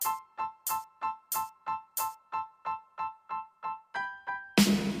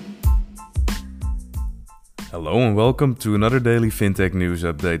Hello and welcome to another daily FinTech news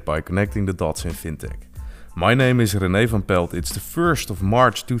update by connecting the dots in FinTech. My name is René van Pelt. It's the 1st of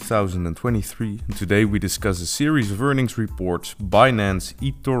March 2023 and today we discuss a series of earnings reports, Binance,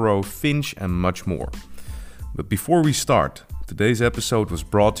 eToro, Finch and much more. But before we start, today's episode was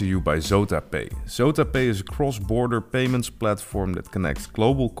brought to you by ZotaPay. ZotaPay is a cross-border payments platform that connects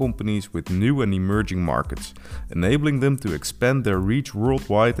global companies with new and emerging markets, enabling them to expand their reach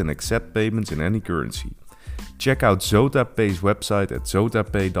worldwide and accept payments in any currency. Check out ZotaPay's website at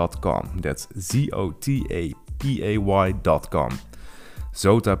zotapay.com. That's ZOTAPAY.com.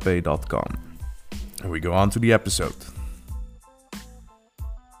 ZotaPay.com. And we go on to the episode.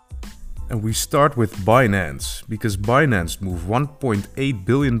 And we start with Binance, because Binance moved $1.8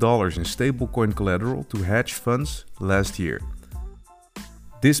 billion in stablecoin collateral to hedge funds last year.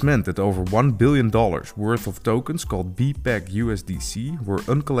 This meant that over $1 billion worth of tokens called BPEG USDC were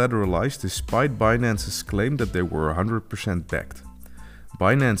uncollateralized despite Binance's claim that they were 100% backed.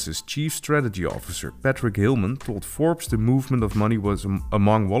 Binance's chief strategy officer Patrick Hillman told Forbes the movement of money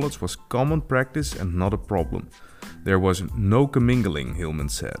among wallets was common practice and not a problem. There was no commingling, Hillman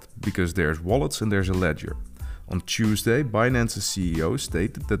said, because there's wallets and there's a ledger. On Tuesday, Binance's CEO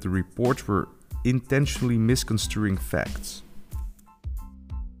stated that the reports were intentionally misconstruing facts.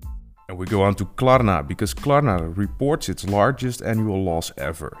 And we go on to Klarna, because Klarna reports its largest annual loss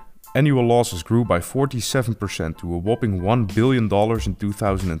ever. Annual losses grew by 47% to a whopping $1 billion in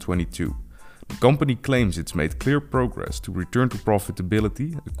 2022. The company claims it's made clear progress to return to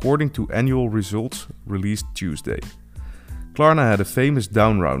profitability, according to annual results released Tuesday. Klarna had a famous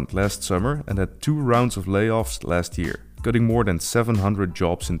down round last summer and had 2 rounds of layoffs last year, cutting more than 700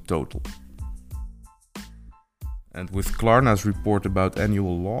 jobs in total. And with Klarna's report about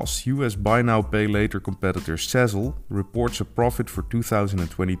annual loss, US buy now pay later competitor Sezzle reports a profit for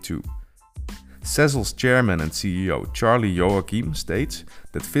 2022. Sezzle's chairman and CEO Charlie Joachim states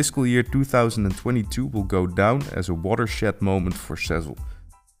that fiscal year 2022 will go down as a watershed moment for Sezzle.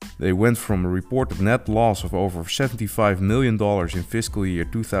 They went from a reported net loss of over $75 million in fiscal year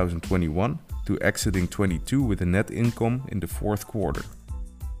 2021 to exiting 22 with a net income in the fourth quarter.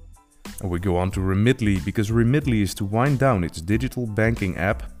 And we go on to Remitly, because Remitly is to wind down its digital banking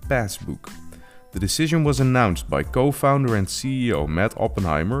app Passbook. The decision was announced by co-founder and CEO Matt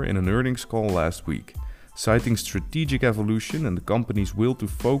Oppenheimer in an earnings call last week, citing strategic evolution and the company's will to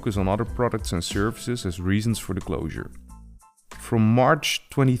focus on other products and services as reasons for the closure. From March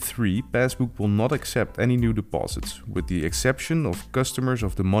 23, Passbook will not accept any new deposits, with the exception of customers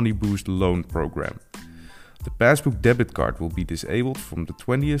of the Money Boost loan program. The Passbook debit card will be disabled from the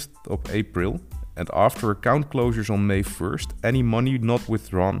 20th of April, and after account closures on May 1st, any money not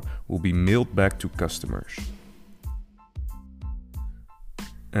withdrawn will be mailed back to customers.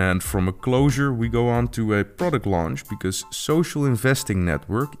 And from a closure we go on to a product launch, because social investing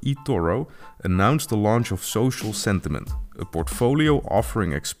network eToro announced the launch of Social Sentiment, a portfolio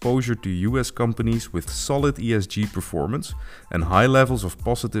offering exposure to US companies with solid ESG performance and high levels of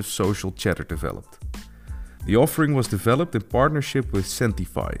positive social chatter developed. The offering was developed in partnership with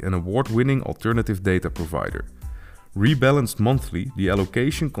Sentifi, an award-winning alternative data provider. Rebalanced monthly, the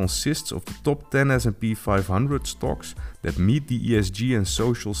allocation consists of the top 10 S&P 500 stocks that meet the ESG and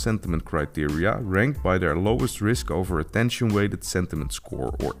social sentiment criteria, ranked by their lowest risk over attention-weighted sentiment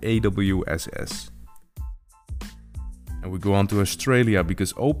score, or AWSS. And we go on to Australia,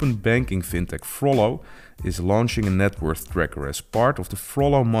 because open banking fintech Frollo is launching a net worth tracker as part of the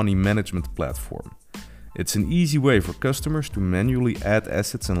Frollo money management platform. It's an easy way for customers to manually add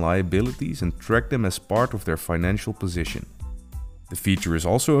assets and liabilities and track them as part of their financial position. The feature is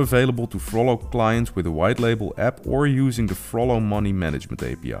also available to Frollo clients with a white label app or using the Frollo money management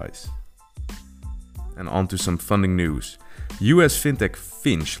APIs. And on to some funding news. US FinTech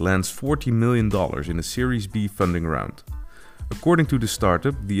Finch lands $40 million in a Series B funding round. According to the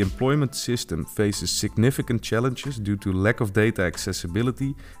startup, the employment system faces significant challenges due to lack of data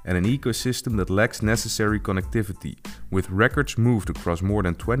accessibility and an ecosystem that lacks necessary connectivity, with records moved across more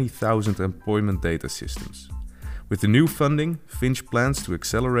than 20,000 employment data systems. With the new funding, Finch plans to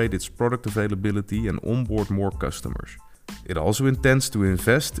accelerate its product availability and onboard more customers. It also intends to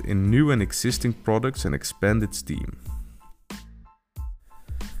invest in new and existing products and expand its team.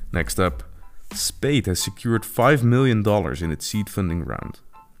 Next up, Spade has secured $5 million in its seed funding round.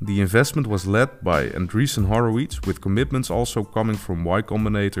 The investment was led by Andreessen Horowitz, with commitments also coming from Y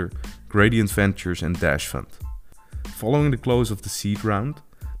Combinator, Gradient Ventures and Dash Fund. Following the close of the seed round,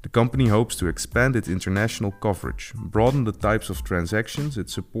 the company hopes to expand its international coverage, broaden the types of transactions it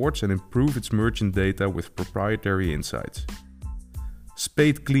supports and improve its merchant data with proprietary insights.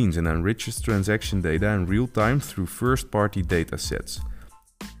 Spade cleans and enriches transaction data in real time through first-party datasets.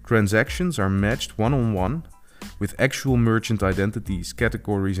 Transactions are matched one-on-one with actual merchant identities,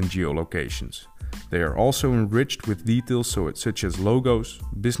 categories and geolocations. They are also enriched with details such as logos,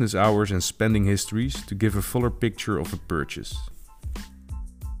 business hours and spending histories to give a fuller picture of a purchase.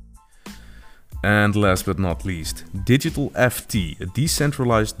 And last but not least, DigiFT, a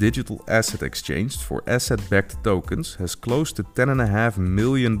decentralized digital asset exchange for asset-backed tokens, has closed the $10.5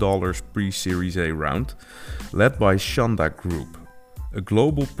 million pre-Series A round, led by Shanda Group, a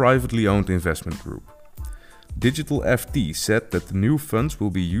global privately owned investment group. DigiFT said that the new funds will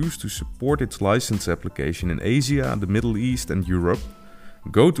be used to support its license application in Asia, the Middle East and Europe,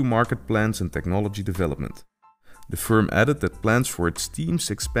 go-to-market plans and technology development. The firm added that plans for its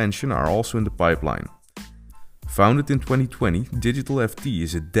team's expansion are also in the pipeline. Founded in 2020, DigiFT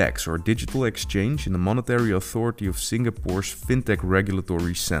is a DEX or digital exchange in the Monetary Authority of Singapore's FinTech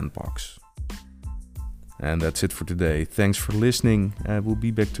regulatory sandbox. And that's it for today. Thanks for listening. We'll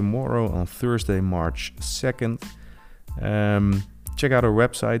be back tomorrow on Thursday, March 2nd. Check out our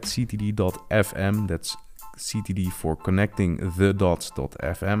website, ctd.fm. That's CTD for connecting the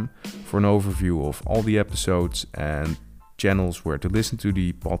dots.fm for an overview of all the episodes and channels where to listen to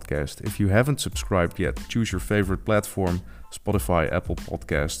the podcast. If you haven't subscribed yet, choose your favorite platform, Spotify, Apple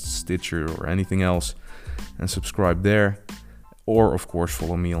Podcasts, Stitcher or anything else, and subscribe there. Or of course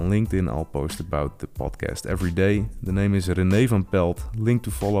follow me on LinkedIn. I'll post about the podcast every day. The name is René van Pelt. Link to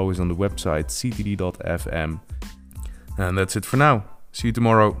follow is on the website ctd.fm. And that's it for now. See you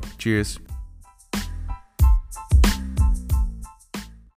tomorrow. Cheers.